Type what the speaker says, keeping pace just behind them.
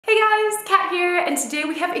here, and today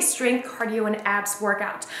we have a strength, cardio, and abs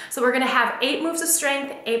workout. So we're gonna have 8 moves of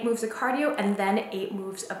strength, 8 moves of cardio, and then 8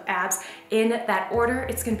 moves of abs in that order.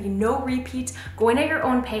 It's gonna be no repeat, going at your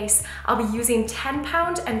own pace. I'll be using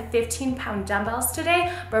 10-pound and 15-pound dumbbells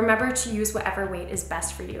today, but remember to use whatever weight is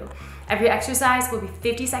best for you. Every exercise will be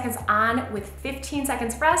 50 seconds on with 15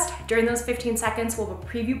 seconds rest. During those 15 seconds, we'll have a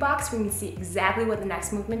preview box where you can see exactly what the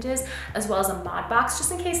next movement is, as well as a mod box,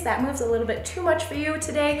 just in case that move's a little bit too much for you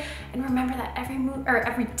today. And remember that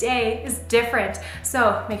every day is different.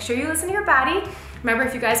 So make sure you listen to your body. Remember,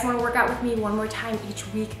 if you guys want to work out with me one more time each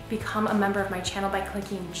week, become a member of my channel by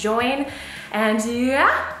clicking join. And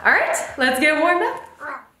yeah, all right, let's get warmed up.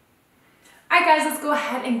 All right guys, let's go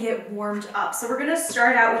ahead and get warmed up. So we're gonna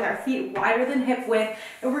start out with our feet wider than hip width,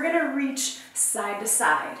 and we're gonna reach side to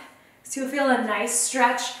side. So you'll feel a nice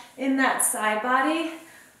stretch in that side body.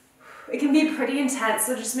 It can be pretty intense,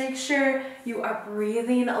 so just make sure you are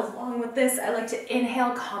breathing along with this. I like to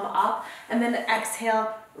inhale, come up, and then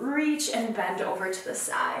exhale, reach and bend over to the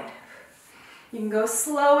side. You can go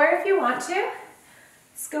slower if you want to.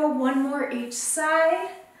 Let's go one more each side.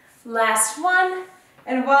 Last one.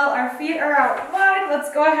 And while our feet are out wide,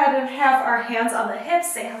 let's go ahead and have our hands on the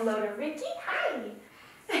hips. Say hello to Ricky.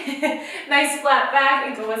 Hi. Nice flat back,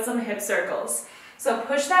 and go with some hip circles. So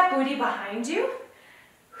push that booty behind you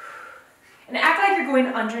and act like you're going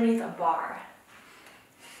underneath a bar.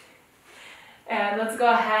 And let's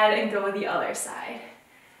go ahead and go with the other side.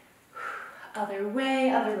 Other way,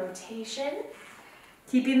 other rotation.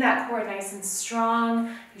 Keeping that core nice and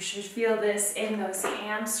strong. You should feel this in those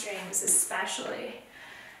hamstrings especially.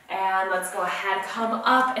 And let's go ahead, come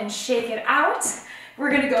up and shake it out.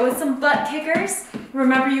 We're gonna go with some butt kickers.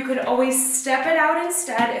 Remember, you could always step it out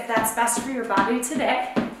instead if that's best for your body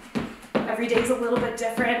today. Every day's a little bit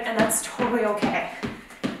different, and that's totally okay.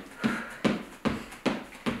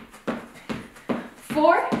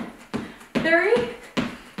 4, 3,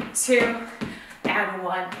 2, and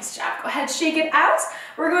 1. Nice job. Go ahead, shake it out.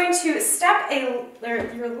 We're going to step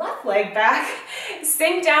your left leg back,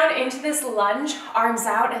 sink down into this lunge, arms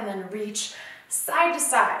out, and then reach side to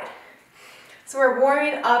side. So we're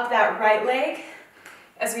warming up that right leg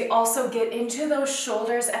as we also get into those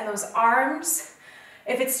shoulders and those arms.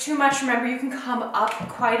 If it's too much, remember you can come up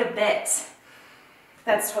quite a bit.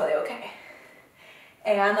 That's totally okay.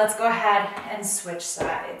 And let's go ahead and switch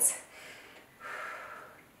sides.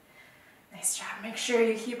 Nice job. Make sure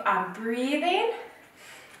you keep on breathing.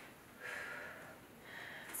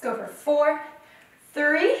 Let's go for 4,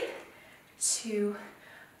 3, 2,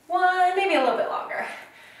 1, maybe a little bit longer.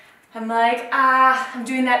 I'm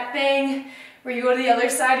doing that thing where you go to the other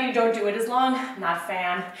side and you don't do it as long. I'm not a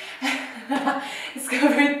fan. Let's go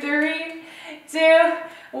for 3, 2,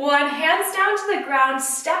 1. Hands down to the ground.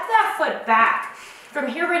 Step that foot back. From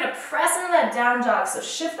here, we're going to press into that down dog. So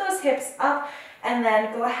shift those hips up and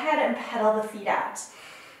then go ahead and pedal the feet out.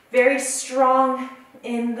 Very strong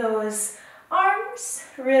in those arms.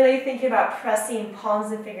 Really thinking about pressing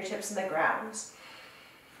palms and fingertips to the ground.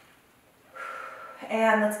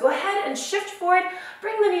 And let's go ahead and shift forward,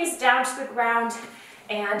 bring the knees down to the ground,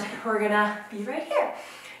 and we're gonna be right here.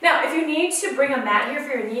 Now, if you need to bring a mat here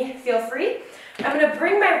for your knee, feel free. I'm gonna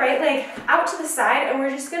bring my right leg out to the side, and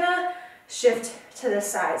we're just gonna shift to the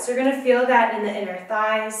side. So you're gonna feel that in the inner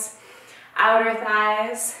thighs, outer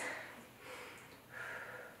thighs.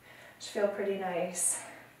 Should feel pretty nice.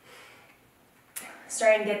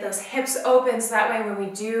 Starting to get those hips open so that way when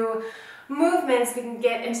we do movements, we can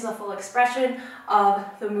get into the full expression of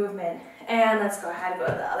the movement. And let's go ahead and go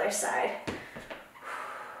to the other side.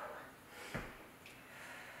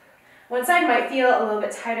 One side might feel a little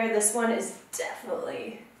bit tighter. This one is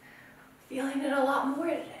definitely feeling it a lot more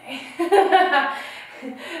today.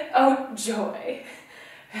 Oh, joy.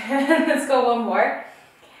 Let's go one more.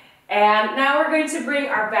 And now we're going to bring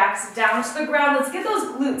our backs down to the ground. Let's get those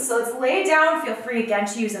glutes. So let's lay down. Feel free again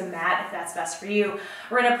to use a mat if that's best for you.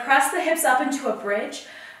 We're going to press the hips up into a bridge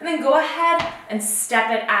and then go ahead and step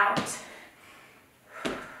it out.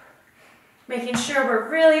 Making sure we're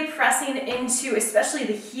really pressing into especially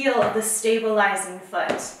the heel of the stabilizing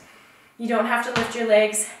foot. You don't have to lift your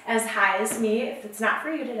legs as high as me if it's not for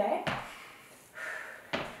you today.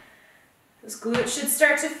 Those glutes should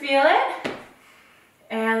start to feel it.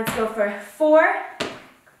 And let's go for 4,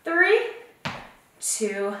 3,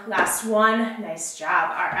 2, last one. Nice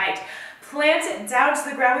job. All right. Plant it down to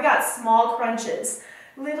the ground. We got small crunches,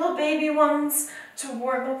 little baby ones to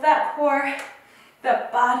warm up that core.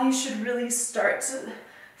 That body should really start to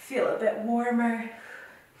feel a bit warmer.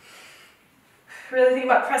 Really think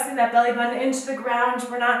about pressing that belly button into the ground.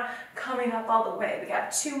 We're not coming up all the way. We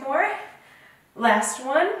got 2 more. Last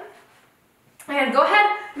one. And go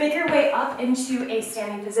ahead, make your way up into a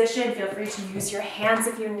standing position. Feel free to use your hands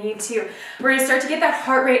if you need to. We're gonna start to get that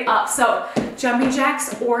heart rate up. So jumping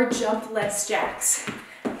jacks or jumpless jacks.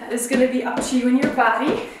 That is gonna be up to you and your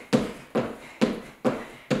body.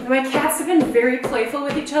 And my cats have been very playful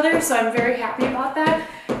with each other, so I'm very happy about that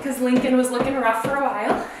because Lincoln was looking rough for a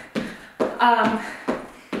while.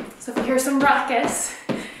 So if you hear some ruckus,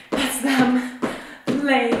 that's them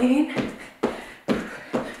laying.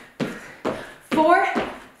 4,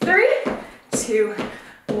 3, 2,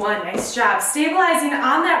 1. Nice job. Stabilizing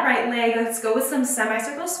on that right leg. Let's go with some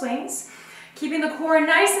semicircle swings. Keeping the core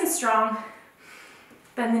nice and strong.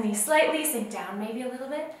 Bend the knee slightly, sink down maybe a little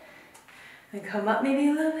bit. Then come up maybe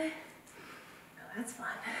a little bit. Oh, that's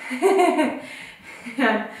fun.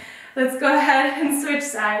 And let's go ahead and switch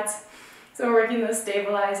sides. So we're working those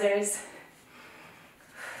stabilizers.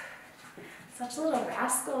 Such little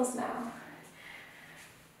rascals now.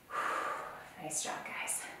 Nice job,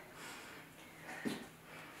 guys.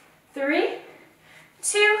 3,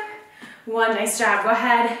 2, 1. Nice job. Go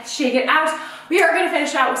ahead, shake it out. We are going to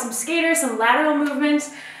finish out with some skaters, some lateral movement,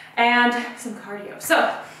 and some cardio.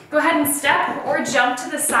 So go ahead and step or jump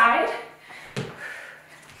to the side.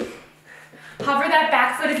 Hover that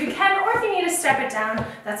back foot if you can, or if you need to step it down,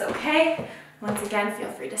 that's okay. Once again,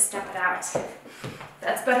 feel free to step it out.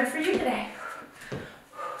 That's better for you today.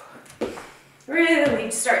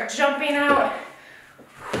 Really start jumping out.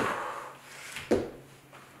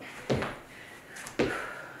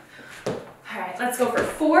 All right, let's go for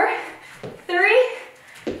 4, 3,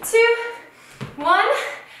 2, 1,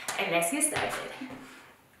 and let's get started.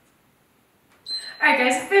 All right,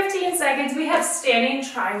 guys, 15 seconds. We have standing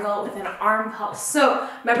triangle with an arm pulse. So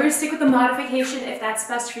remember to stick with the modification if that's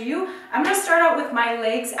best for you. I'm gonna start out with my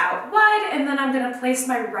legs out wide, and then I'm gonna place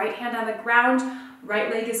my right hand on the ground.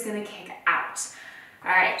 Right leg is gonna kick out.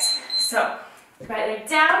 All right, so right leg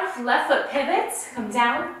down, left foot pivots, come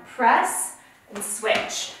down, press, and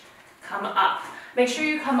switch. Come up. Make sure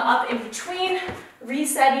you come up in between,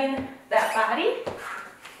 resetting that body.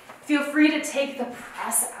 Feel free to take the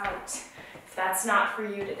press out if that's not for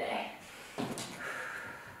you today.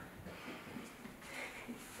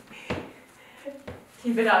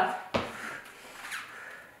 Keep it up.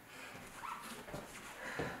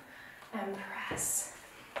 And press.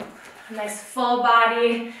 A nice full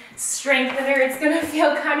body strengthener. It's gonna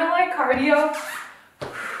feel kind of like cardio.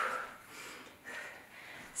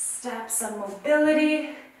 Step, some mobility,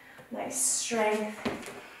 nice strength.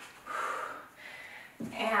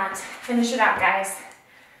 And finish it out, guys.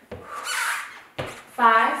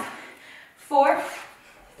 5, 4,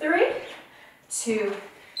 3, 2,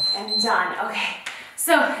 and done. Okay,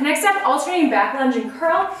 so next up, alternating back lunge and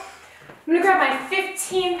curl. I'm gonna grab my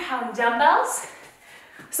 15-pound dumbbells.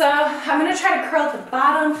 So I'm gonna try to curl at the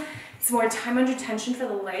bottom. It's more time under tension for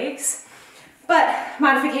the legs, but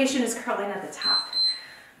modification is curling at the top.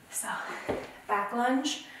 So back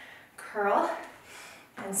lunge, curl,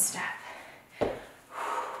 and step.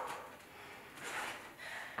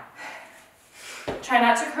 Try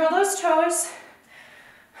not to curl those toes.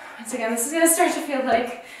 Once again, this is gonna start to feel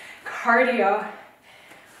like cardio.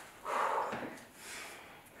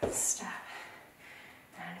 Step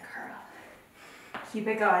and curl. Keep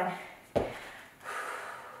it going.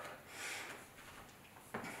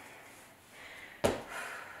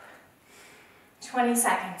 "20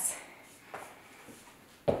 seconds.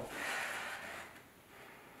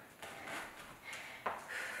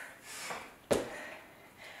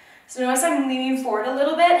 So notice I'm leaning forward a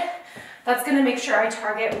little bit. That's gonna make sure I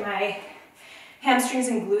target my hamstrings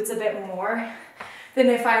and glutes a bit more than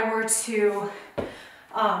if I were to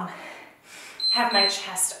have my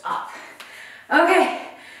chest up. Okay,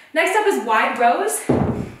 next up is wide rows.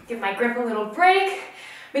 Give my grip a little break.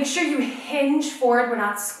 Make sure you hinge forward. We're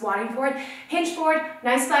not squatting forward. Hinge forward,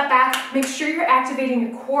 nice flat back. Make sure you're activating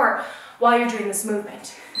your core while you're doing this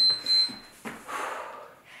movement.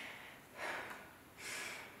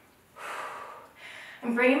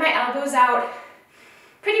 I'm bringing my elbows out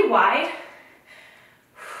pretty wide.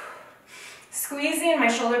 Squeezing my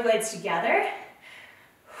shoulder blades together.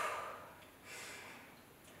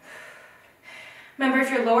 Remember, if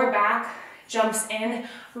your lower back jumps in,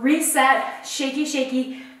 reset, shaky,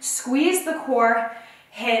 shaky, squeeze the core,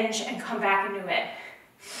 hinge, and come back into it.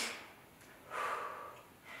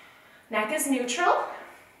 Neck is neutral.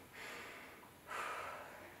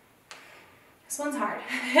 This one's hard.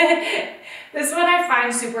 This one I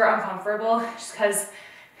find super uncomfortable just because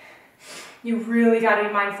you really got to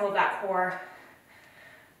be mindful of that core.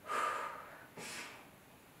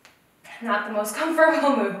 Not the most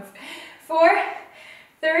comfortable move. 4,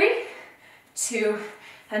 3, 2,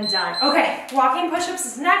 and done. Okay, walking push-ups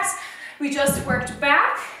is next. We just worked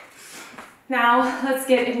back. Now let's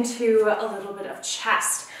get into a little bit of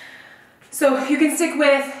chest. So you can stick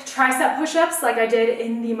with tricep push-ups like I did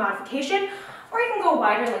in the modification, or you can go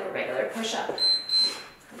wider like a regular push-up.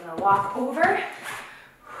 I'm gonna walk over,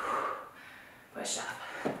 push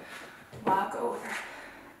up, walk over,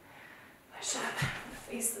 push up,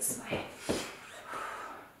 face this way.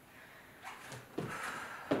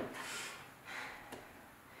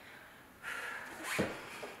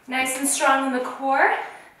 Nice and strong in the core.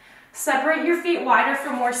 Separate your feet wider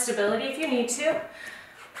for more stability if you need to.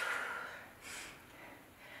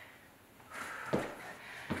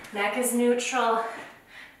 Neck is neutral.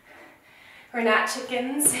 We're not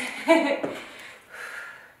chickens.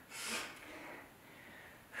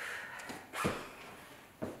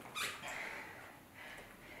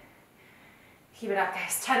 Keep it up,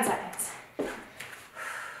 guys. 10 seconds.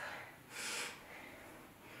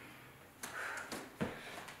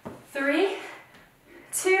 Three,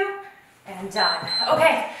 two, and done.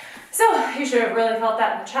 Okay, so you should have really felt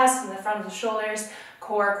that in the chest, in the front of the shoulders,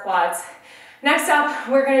 core, quads. Next up,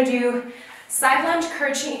 we're gonna do side lunge,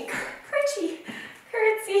 curtsy,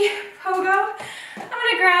 pogo. I'm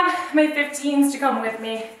gonna grab my 15s to come with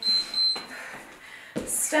me.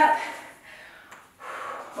 Step,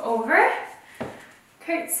 over,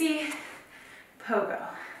 curtsy, pogo.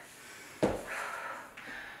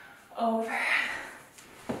 Over,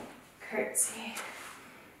 curtsy,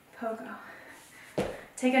 pogo.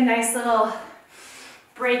 Take a nice little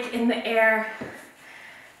break in the air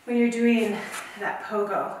when you're doing that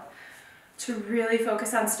pogo to really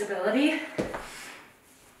focus on stability.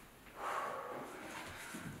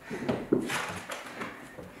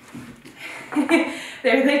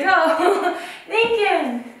 There they go.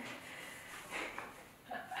 Thinking.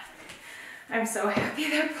 I'm so happy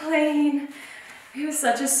they're playing. It was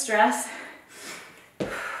such a stress.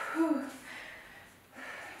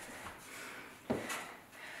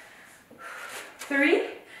 3,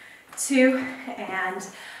 2, and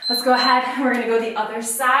let's go ahead. We're gonna go the other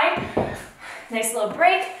side. Nice little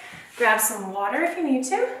break. Grab some water if you need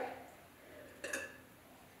to.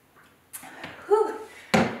 Whew.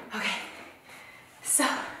 Okay, so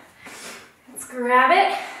let's grab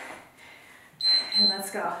it and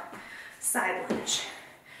let's go. Side lunge.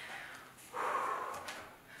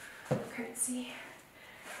 Curtsy.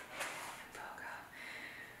 Pogo.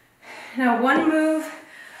 Now one move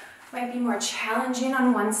might be more challenging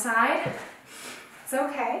on one side. It's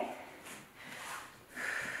okay.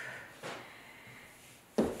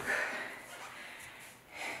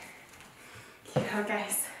 Keep it up,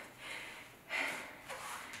 guys.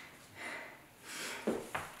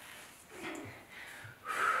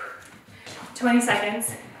 "20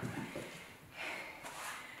 seconds.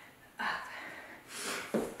 Up.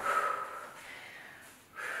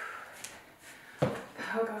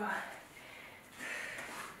 Pogo.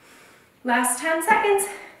 Last 10 seconds.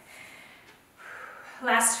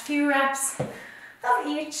 Last few reps of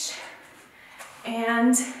each.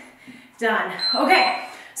 And done. Okay,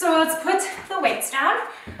 so let's put the weights down.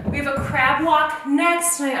 We have a crab walk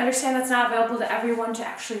next, and I understand that's not available to everyone to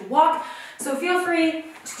actually walk. So feel free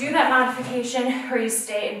to do that modification where you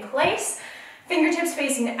stay in place. Fingertips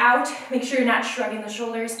facing out. Make sure you're not shrugging the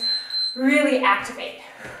shoulders. Really activate.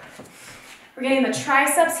 We're getting the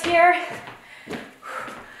triceps here.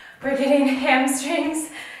 We're getting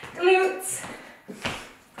hamstrings, glutes,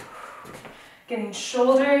 getting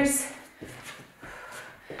shoulders.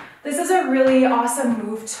 This is a really awesome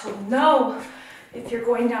move to know if you're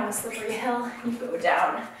going down a slippery hill, you go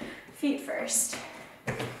down feet first.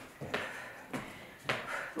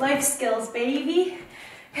 Life skills, baby.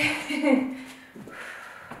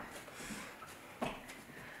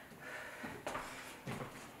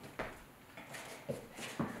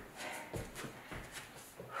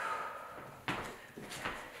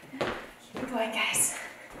 Going, guys.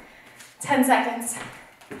 10 seconds.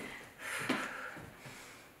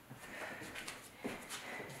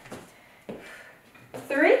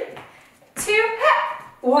 3, 2,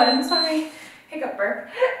 1. Sorry, hiccup burp.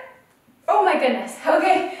 Oh my goodness.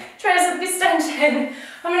 Okay, tricep extension.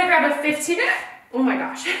 I'm gonna grab a 15. Oh my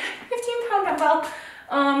gosh, 15-pound dumbbell.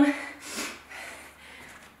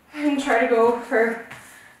 And try to go for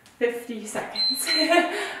 50 seconds.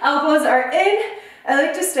 Elbows are in. I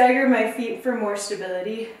like to stagger my feet for more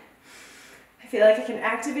stability. I feel like I can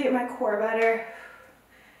activate my core better.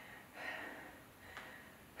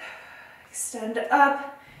 Extend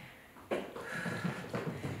up.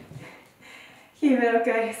 Keep it up,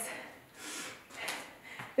 guys.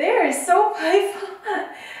 They are so playful.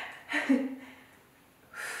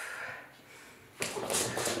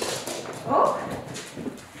 Oh.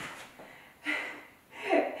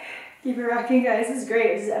 Keep it rocking, guys. This is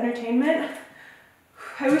great. This is entertainment.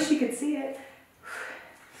 I wish you could see it.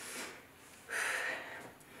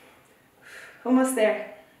 Almost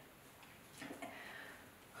there.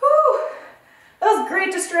 Whew. That was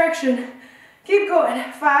great distraction. Keep going.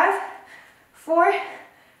 5, 4,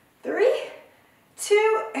 3,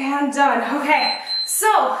 2, and done. Okay,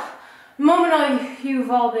 so moment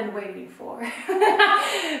you've all been waiting for.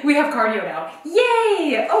 We have cardio now.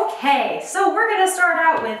 Yay! Okay, so we're gonna start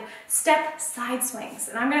out with step side swings,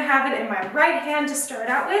 and I'm gonna have it in my right hand to start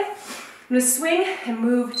out with. I'm gonna swing and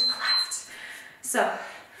move to the left. So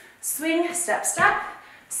swing, step, step,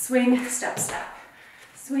 swing, step, step,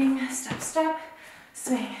 swing, step, step,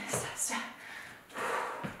 swing, step, step.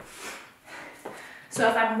 So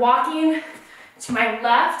if I'm walking to my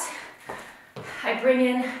left, I bring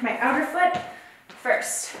in my outer foot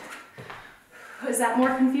first. Is that more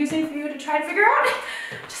confusing for you to try to figure out?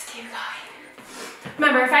 Just keep going.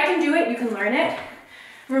 Remember, if I can do it, you can learn it.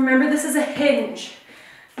 Remember, this is a hinge.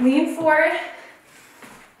 Lean forward,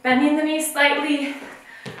 bending the knee slightly,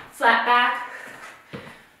 flat back.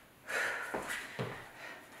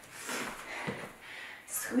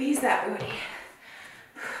 Squeeze that booty.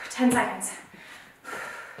 10 seconds.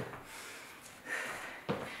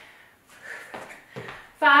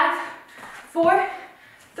 5, 4,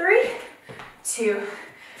 3, 2,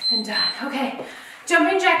 and done. Okay,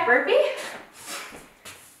 jumping jack burpee.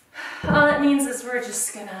 All that means is we're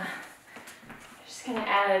just gonna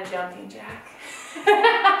add a jumping jack.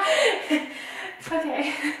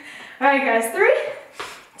 Okay. All right, guys. 3,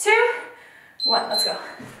 2, 1. Let's go.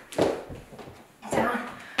 Down,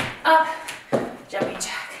 up, jumping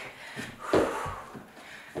jack.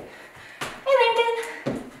 Hey, Lincoln.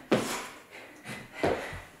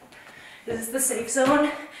 This is the safe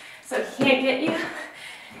zone, so he can't get you.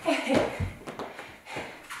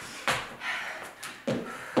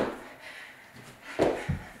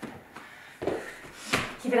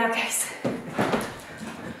 Keep it up, guys.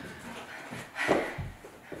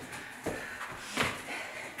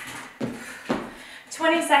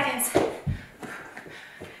 $20 seconds.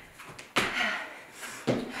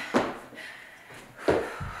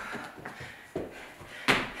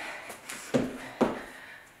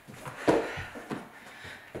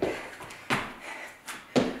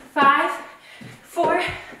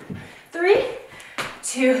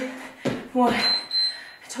 One. I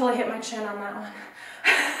totally hit my chin on that one.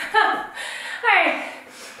 All right,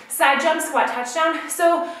 side jump, squat, touchdown.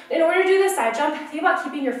 So in order to do the side jump, think about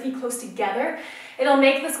keeping your feet close together. It'll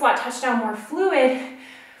make the squat touchdown more fluid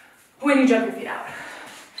when you jump your feet out.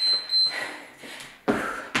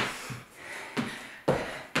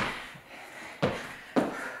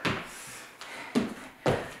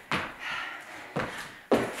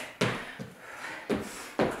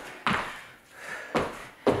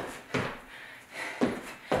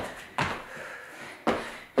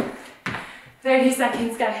 30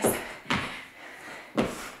 seconds, guys.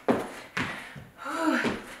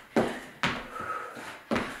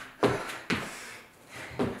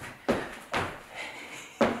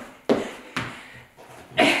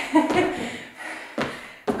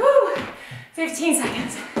 Woo. 15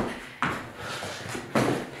 seconds.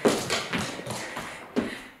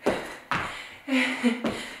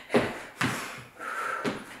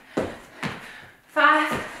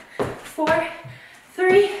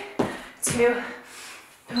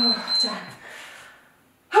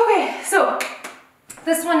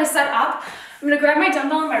 This one is set up. I'm gonna grab my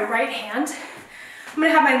dumbbell in my right hand. I'm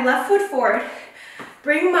gonna have my left foot forward,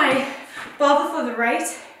 bring my ball of the right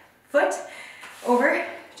foot over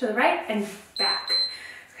to the right and back.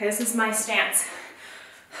 Okay, this is my stance.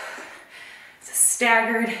 It's a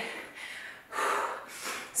staggered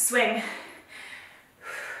swing.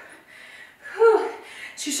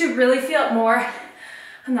 So you should really feel it more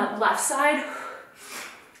on that left side.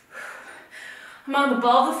 I'm on the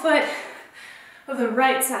ball of the foot of the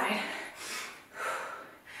right side.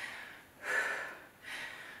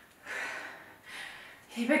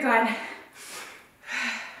 Keep it going.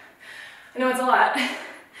 I know it's a lot.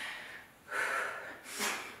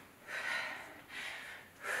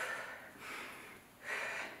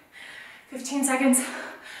 $15 seconds.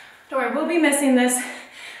 Don't worry, we'll be missing this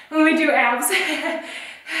when we do abs.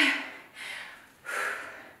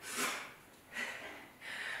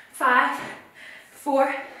 5,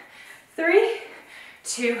 4, 3,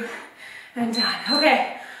 2, and done.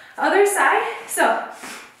 Okay, other side. So,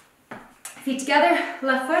 feet together,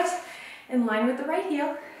 left foot in line with the right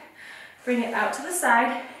heel. Bring it out to the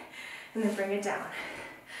side, and then bring it down.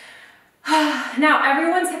 Now,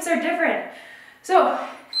 everyone's hips are different. So,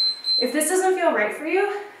 If this doesn't feel right for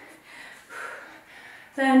you,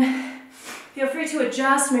 then feel free to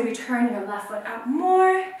adjust, maybe turn your left foot out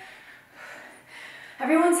more.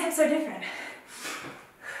 Everyone's hips are different.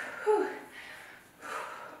 Whew.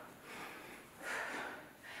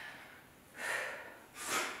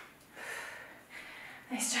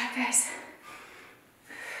 Nice job, guys.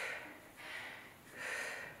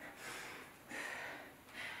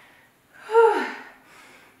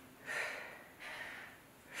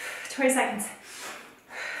 20 seconds.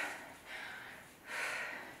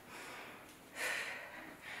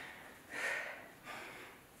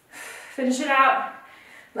 Finish it out.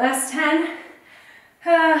 Last 10.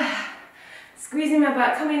 Squeezing my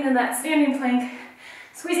butt, coming in that standing plank.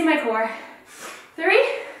 Squeezing my core. 3,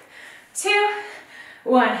 2,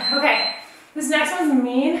 1. Okay, this next one's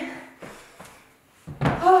mean.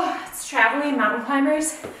 Oh, it's traveling mountain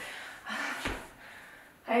climbers.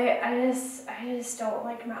 I just don't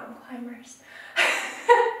like mountain climbers.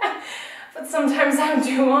 But sometimes I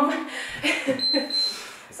do them.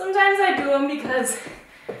 Sometimes I do them because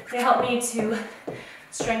they help me to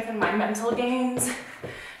strengthen my mental gains.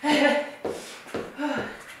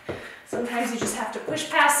 Sometimes you just have to push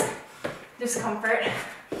past discomfort.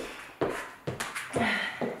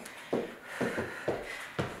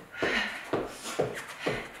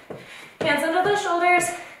 Hands under the shoulders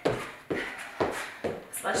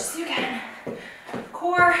as much as you can.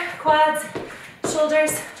 Core, quads,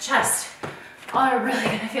 shoulders, chest. All are really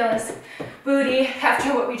gonna feel this booty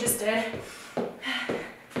after what we just did.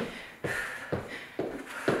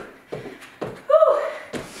 Whew.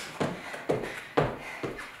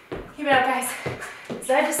 Keep it up, guys.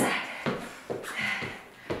 Side to side.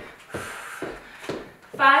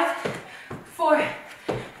 5, 4,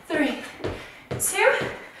 3, 2,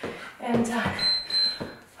 and done.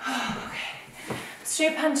 Oh, okay.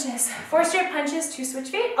 Straight punches. 4 straight punches, 2 switch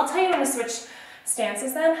feet. I'll tell you when to switch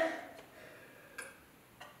stances then.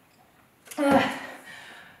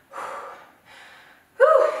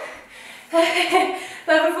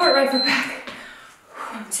 Left foot, right foot back.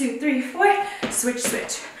 1, 2, 3, 4. Switch,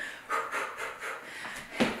 switch.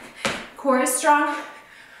 Core is strong.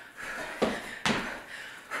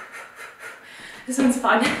 This one's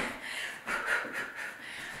fun.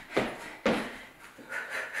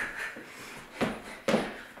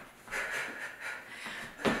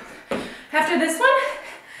 After this one,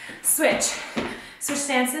 switch. Switch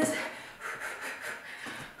stances.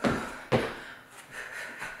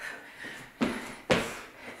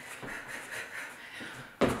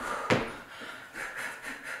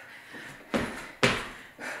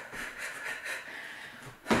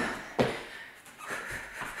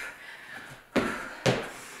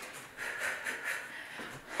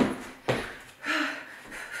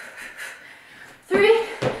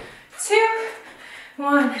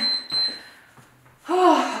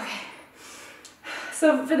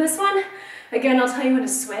 So for this one, again, I'll tell you when to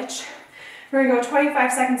switch. We're gonna go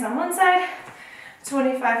 25 seconds on one side,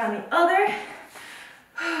 25 on the other.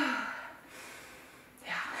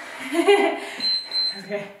 Yeah.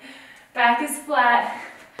 Okay, back is flat,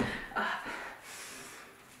 up.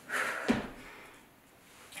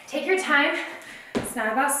 Take your time, it's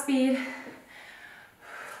not about speed.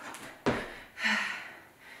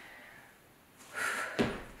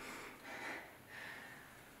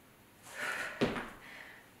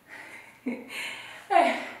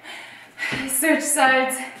 Switch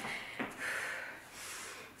sides.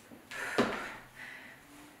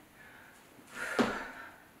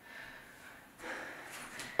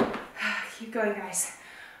 Keep going, guys.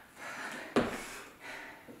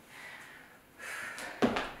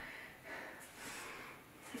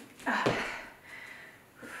 Up.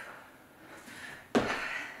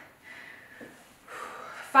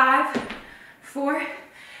 5, 4,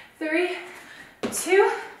 3,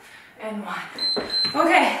 2, and 1.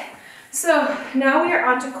 Okay. So now we are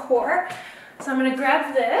on to core. So I'm gonna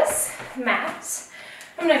grab this mat.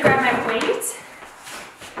 I'm gonna grab my weight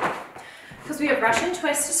because we have Russian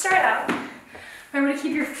twist to start out. Remember to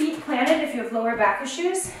keep your feet planted if you have lower back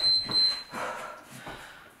issues.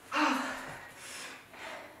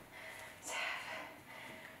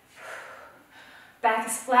 Back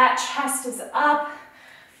is flat, chest is up.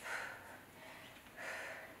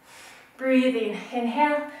 Breathing,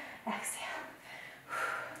 inhale, exhale.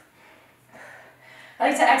 I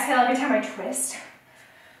like to exhale every time I twist.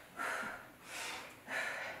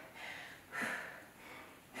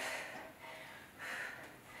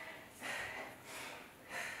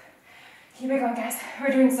 Keep it going, guys. We're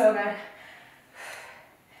doing so good.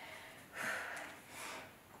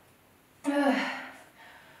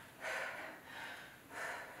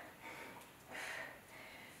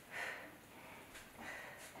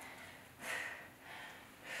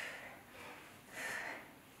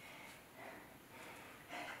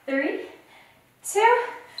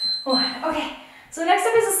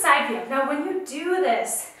 Now when you do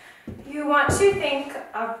this, you want to think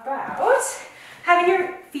about having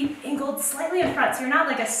your feet angled slightly in front so you're not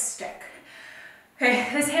like a stick. Okay,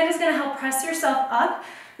 this hand is gonna help press yourself up.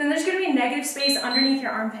 Then there's gonna be negative space underneath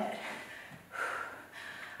your armpit.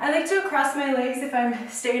 I like to cross my legs if I'm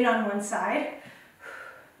staying on one side.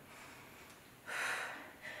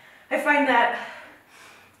 I find that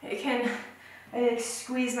I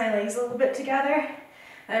squeeze my legs a little bit together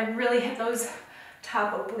and I really hit those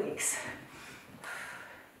top obliques.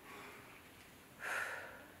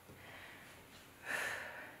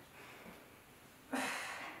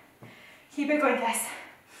 Keep it going, guys.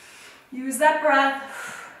 Use that breath.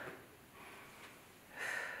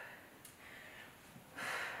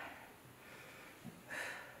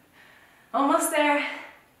 Almost there.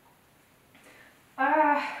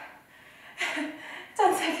 10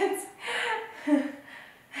 seconds.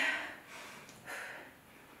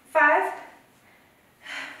 5,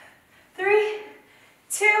 3,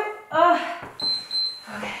 2,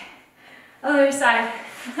 okay. Other side.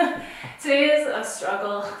 Today is a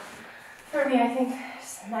struggle for me, I think,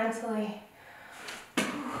 just mentally. It's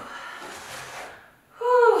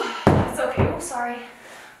okay. Oh, sorry.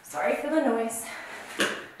 Sorry for the noise.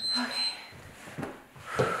 Okay.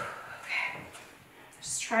 Okay.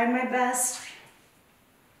 Just trying my best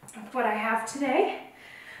with what I have today,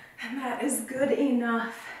 and that is good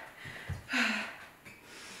enough. I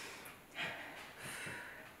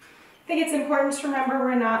think it's important to remember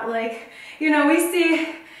we're not like, you know, we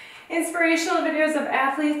see inspirational videos of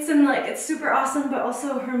athletes and like it's super awesome, but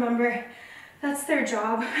also remember that's their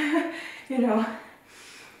job, you know.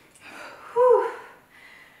 Whew.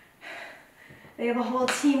 They have a whole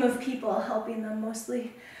team of people helping them most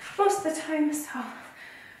of the time, so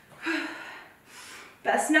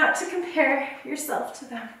best not to compare yourself to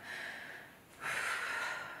them.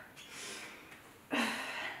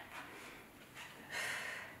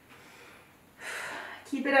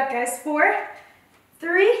 Keep it up, guys. 4,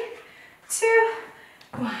 3, 2,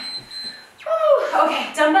 1. Woo.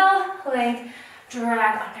 Okay, dumbbell leg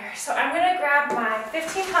drag under. So I'm gonna grab my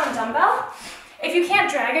 15-pound dumbbell. If you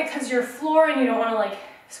can't drag it because you're floor and you don't want to like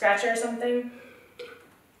scratch it or something,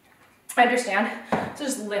 I understand. So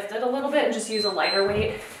just lift it a little bit and just use a lighter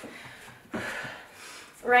weight.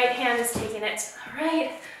 Right hand is taking it to the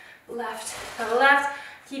right, left to the left,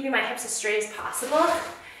 keeping my hips as straight as possible,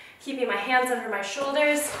 keeping my hands under my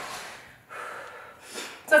shoulders.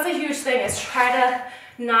 So that's a huge thing, is try to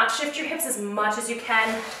not shift your hips as much as you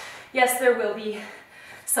can. Yes, there will be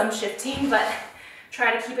some shifting, but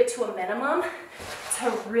try to keep it to a minimum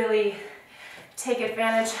to really take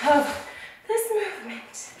advantage of this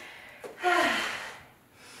movement.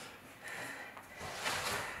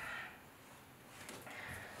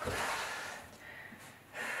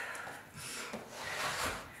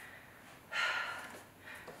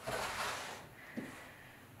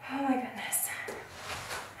 Oh my goodness.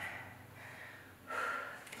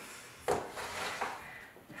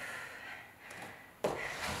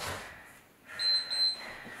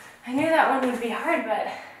 I knew that one would be hard, but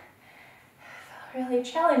it felt really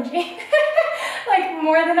challenging. Like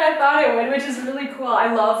more than I thought it would, which is really cool.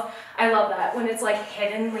 I love that when it's like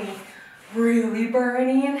hiddenly really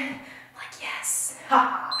burning. Like, yes.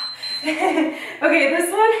 Ha. Okay,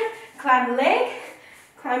 this one, climb the leg,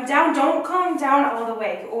 climb down. Don't climb down all the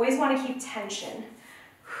way. You always want to keep tension.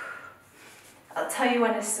 I'll tell you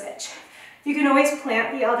when to switch. You can always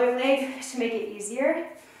plant the other leg to make it easier.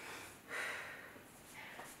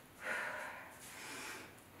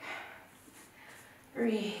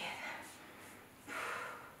 Breathe.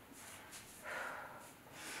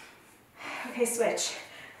 Okay, switch.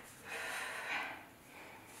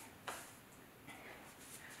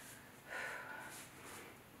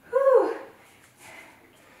 Whew.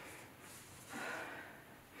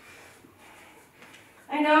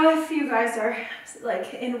 I know if you guys are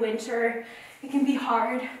like in winter, it can be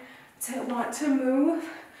hard to want to move.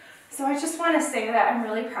 So I just want to say that I'm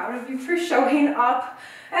really proud of you for showing up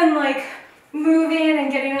and like moving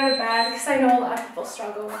and getting out of bed, because I know a lot of people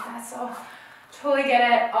struggle with that, so totally get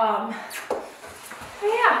it. But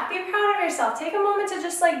yeah, be proud of yourself. Take a moment to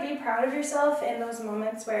just like be proud of yourself in those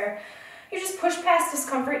moments where you just push past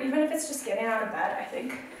discomfort, even if it's just getting out of bed. I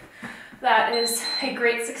think that is a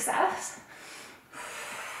great success.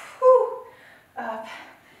 Whew. Up,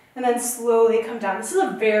 and then slowly come down. This is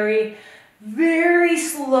a very, very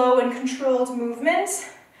slow and controlled movement.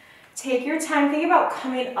 Take your time. Think about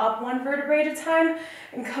coming up one vertebrae at a time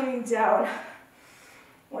and coming down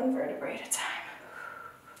one vertebrae at a time.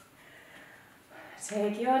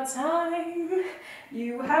 Take your time.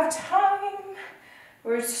 You have time.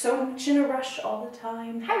 We're so much in a rush all the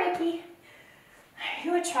time. Hi, Ricky. Are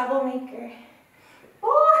you a troublemaker?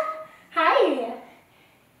 Oh, hi.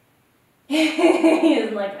 He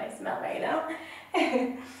doesn't like my smell right now.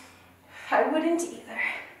 I wouldn't either.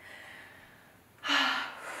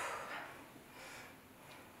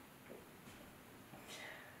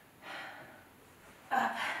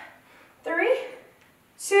 Up. 3,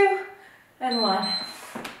 2, and 1.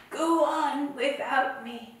 Go on without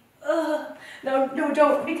me. Ugh. No,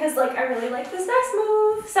 don't, because like I really like this next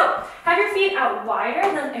move. So have your feet out wider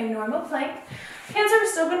than a normal plank. Hands are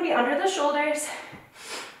still going to be under the shoulders.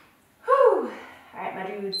 Whew. All right, my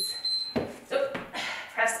dudes. So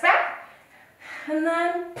press back, and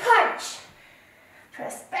then punch.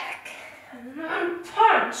 Press back, and then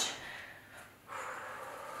punch.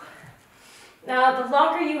 Now, the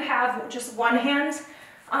longer you have just one hand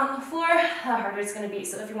on the floor, the harder it's going to be.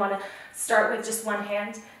 So if you want to start with just one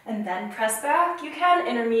hand and then press back, you can.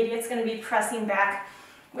 Intermediate's going to be pressing back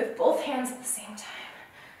with both hands at the same time.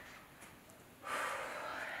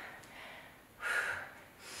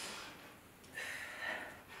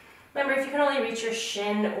 Remember, if you can only reach your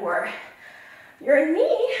shin or your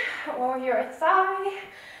knee or your thigh,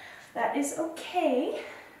 that is okay.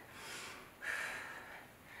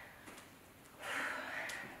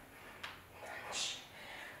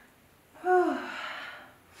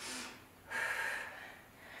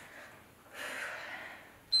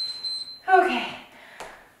 Okay,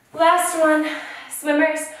 last one,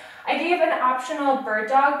 swimmers. I gave an optional bird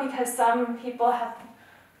dog because some people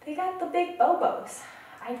they got the big bobos.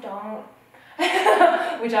 I don't,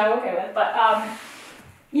 which I'm okay with, but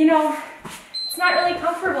you know, it's not really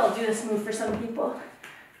comfortable to do this move for some people.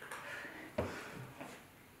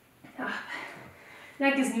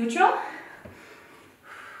 Neck is neutral.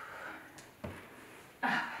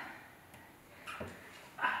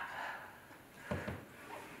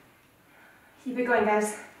 Keep it going,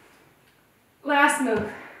 guys. Last move.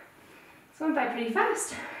 This went by pretty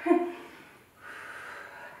fast.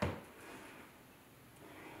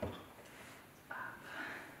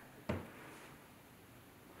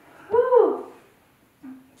 Woo.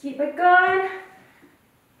 Keep it going.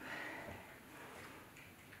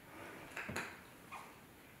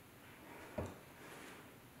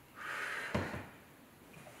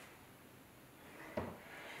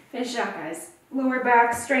 Finish it out, guys. Lower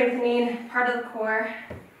back strengthening, part of the core.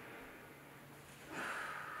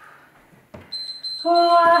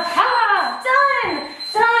 Oh, done!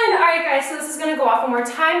 Done! All right, guys, so this is gonna go off one more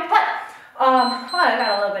time, but oh, it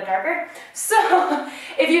got a little bit darker. So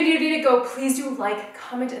if you do need to go, please do like,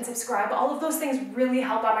 comment, and subscribe. All of those things really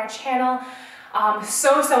help out my channel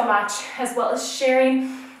so much, as well as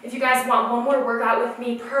sharing. If you guys want one more workout with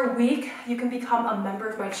me per week, you can become a member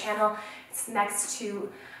of my channel. It's next to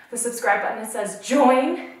the subscribe button. It says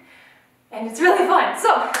join, and it's really fun.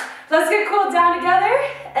 So let's get cooled down together,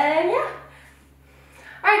 and yeah.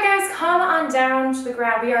 All right, guys, come on down to the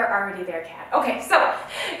ground. We are already there, cat. Okay, so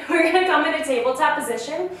we're gonna come in a tabletop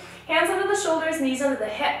position. Hands under the shoulders, knees under the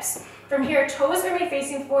hips. From here, toes are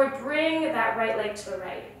facing forward. Bring that right leg to the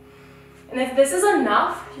right. And if this is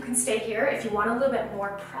enough, you can stay here. If you want a little bit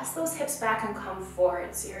more, press those hips back and come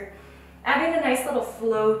forward. So you're adding a nice little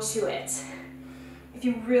flow to it. If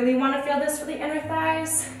you really want to feel this for the inner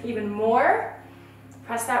thighs, even more,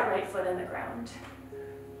 press that right foot in the ground.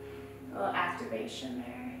 A little activation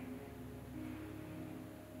there.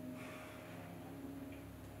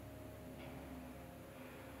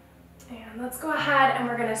 And let's go ahead and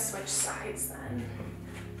we're going to switch sides then.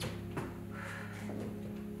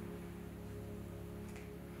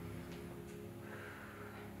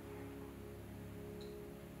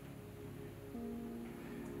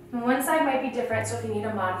 And one side might be different, so if you need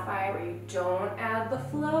a modifier where you don't add the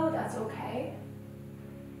flow, that's okay.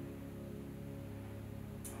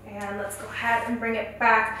 And let's go ahead and bring it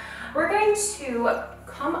back. We're going to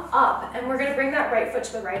come up and we're going to bring that right foot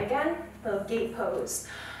to the right again, the gate pose.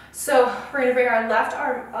 So we're going to bring our left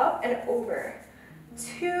arm up and over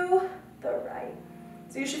to the right.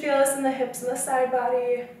 So you should feel this in the hips and the side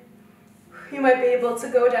body. You might be able to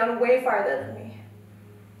go down way farther than me.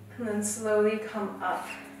 And then slowly come up.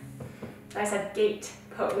 I said gate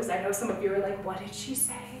pose. I know some of you are like, what did she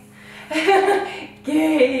say?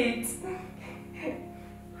 Gate.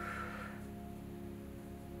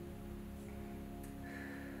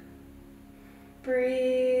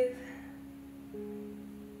 Breathe.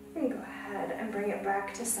 And go ahead and bring it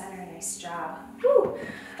back to center. Nice job. Woo.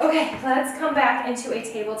 Okay, let's come back into a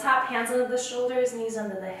tabletop. Hands under the shoulders, knees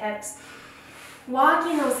under the hips.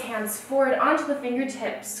 Walking those hands forward onto the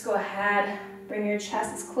fingertips. Go ahead. Bring your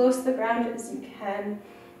chest as close to the ground as you can.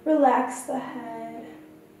 Relax the head.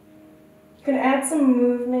 You can add some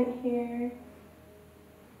movement here.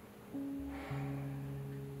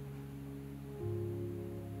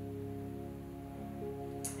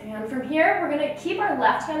 And from here, we're gonna keep our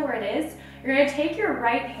left hand where it is. You're gonna take your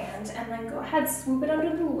right hand and then go ahead, swoop it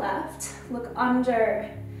under the left. Look under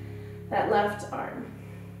that left arm.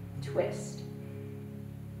 Twist.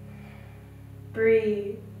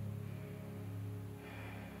 Breathe.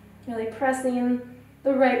 Really pressing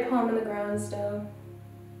the right palm in the ground still.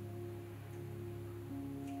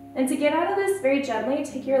 And to get out of this very gently,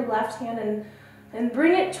 take your left hand and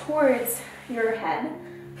bring it towards your head.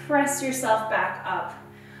 Press yourself back up.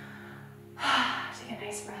 Take a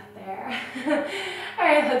nice breath there. All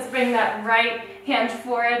right, let's bring that right hand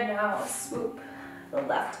forward. Now swoop the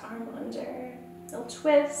left arm under. Little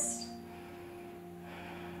twist.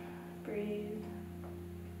 Breathe.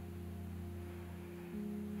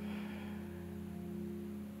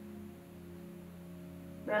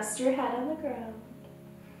 Rest your head on the ground.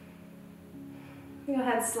 Go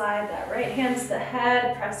ahead, slide that right hand to the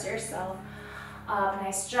head, press yourself up.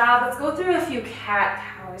 Nice job. Let's go through a few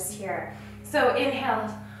cat-cows here. So inhale,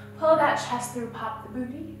 pull that chest through, pop the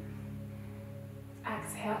booty.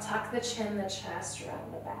 Exhale, tuck the chin, the chest,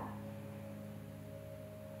 round the back.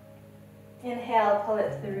 Inhale, pull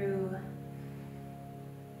it through.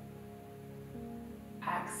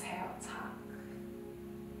 Exhale, tuck.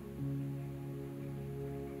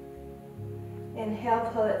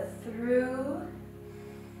 Inhale, pull it through.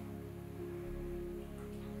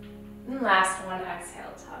 And last one,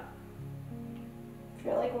 exhale, tuck. If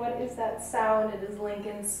you're like, what is that sound? It is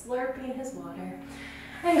Lincoln slurping his water.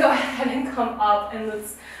 And go ahead and come up and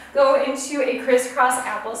let's go into a crisscross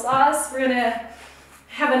applesauce. We're gonna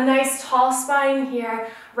have a nice tall spine here.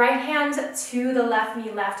 Right hand to the left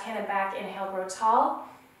knee, left hand and back. Inhale, grow tall.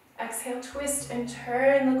 Exhale, twist and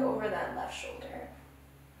turn. Look over that left shoulder.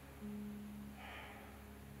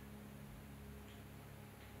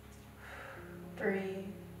 Breathe.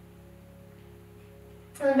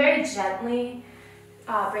 And then very gently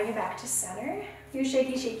bring it back to center. Few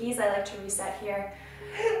shaky shakies. I like to reset here.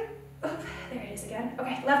 Oh, there it is again.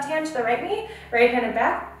 Okay, left hand to the right knee, right hand and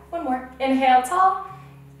back. One more. Inhale, tall.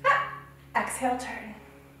 Exhale, turn.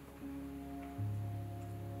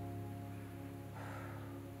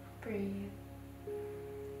 Breathe.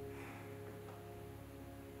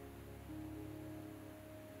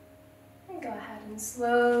 And go ahead and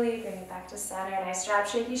slowly bring it back to center. Nice job,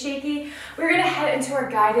 shaky, shaky. We're gonna head into our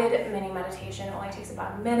guided mini meditation. It only takes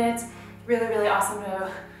about a minute. Really, really awesome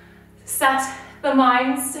to set the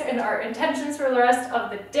minds and our intentions for the rest of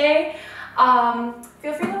the day.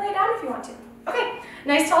 Feel free to lay down if you want to. Okay,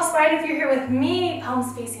 nice tall spine if you're here with me.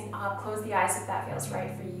 Palms facing up. Close the eyes if that feels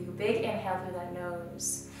right for you. Big inhale through the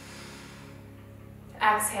nose.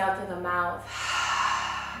 Exhale through the mouth.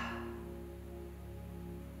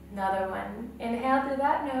 Another one. Inhale through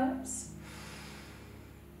that nose.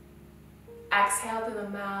 Exhale through the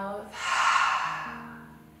mouth.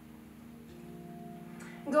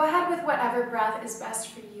 Go ahead with whatever breath is best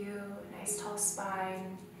for you. Nice tall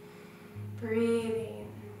spine. Breathing.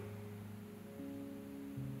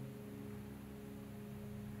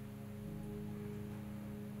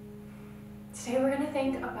 Today we're going to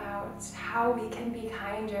think about how we can be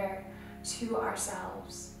kinder to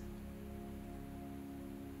ourselves.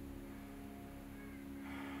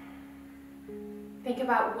 Think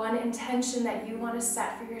about one intention that you want to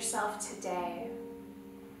set for yourself today.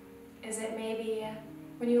 Is it maybe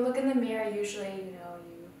when you look in the mirror, usually,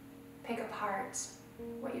 you pick apart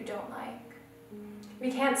what you don't like.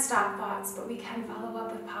 We can't stop thoughts, but we can follow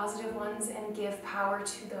up with positive ones and give power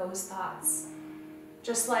to those thoughts.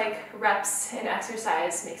 Just like reps in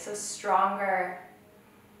exercise makes us stronger,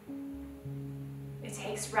 it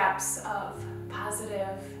takes reps of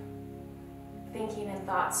positive thinking and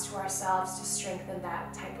thoughts to ourselves to strengthen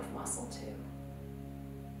that type of muscle too.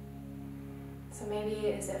 So maybe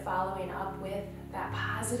is it following up with that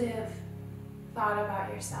positive thought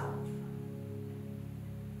about yourself?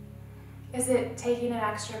 Is it taking an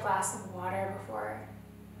extra glass of water before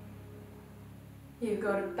you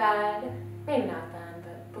go to bed? Maybe not then,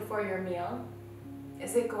 but before your meal.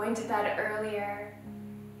 Is it going to bed earlier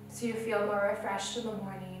so you feel more refreshed in the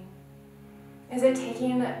morning? Is it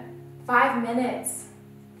taking 5 minutes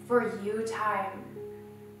for you time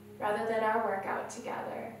rather than our workout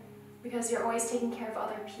together? Because you're always taking care of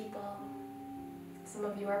other people. Some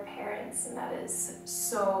of you are parents, and that is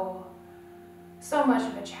so much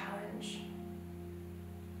of a challenge.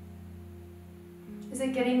 Is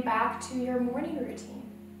it getting back to your morning routine?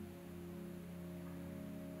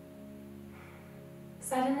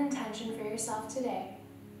 Set an intention for yourself today.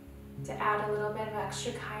 to add a little bit of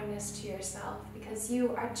extra kindness to yourself, because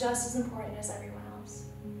you are just as important as everyone else.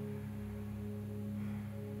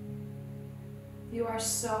 You are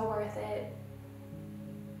so worth it.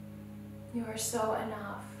 You are so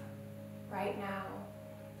enough right now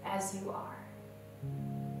as you are.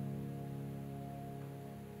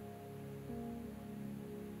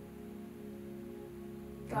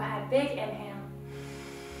 Go ahead, big inhale.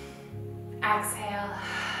 Exhale.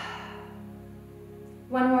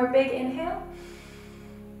 One more big inhale.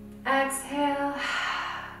 Exhale.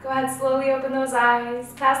 Go ahead, slowly open those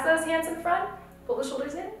eyes. Pass those hands in front. Pull the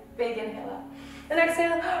shoulders in. Big inhale up. And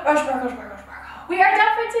exhale. We are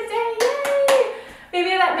done for today. Yay! Maybe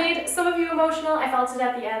that made some of you emotional. I felt it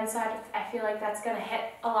at the end, so I feel like that's gonna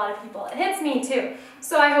hit a lot of people. It hits me too.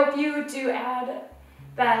 So I hope you do add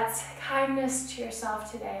that kindness to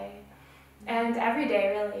yourself today and every day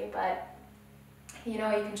really, but you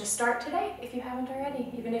know, you can just start today if you haven't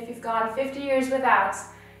already. Even if you've gone 50 years without,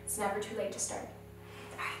 it's never too late to start.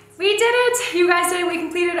 We did it! You guys did it. We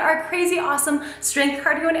completed our crazy awesome strength,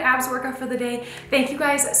 cardio, and abs workout for the day. Thank you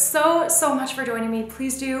guys so much for joining me.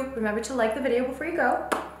 Please do remember to like the video before you go.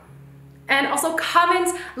 And also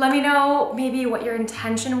comment, let me know maybe what your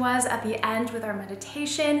intention was at the end with our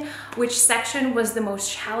meditation, which section was the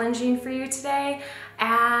most challenging for you today.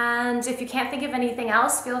 And if you can't think of anything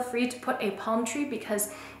else, feel free to put a palm tree,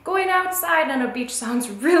 because going outside on a beach sounds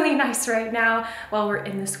really nice right now while we're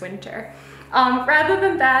in this winter. Rather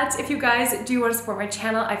than that, if you guys do want to support my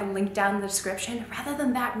channel, I have a link down in the description. Rather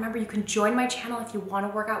than that, remember, you can join my channel if you want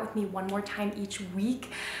to work out with me one more time each week.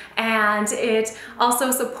 And it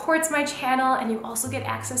also supports my channel, and you also get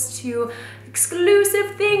access to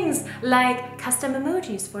exclusive things like custom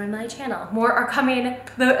emojis for my channel. More are coming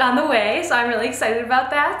on the way, so I'm really excited about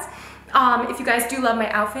that. If you guys do love my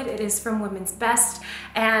outfit, it is from Women's Best.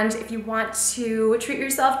 And if you want to treat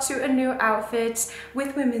yourself to a new outfit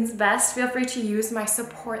with Women's Best, feel free to use my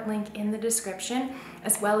support link in the description,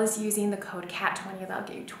 as well as using the code CAT20. That'll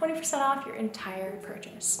get you 20% off your entire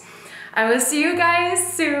purchase. I will see you guys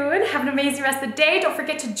soon. Have an amazing rest of the day. Don't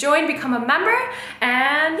forget to join, become a member,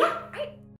 and yeah.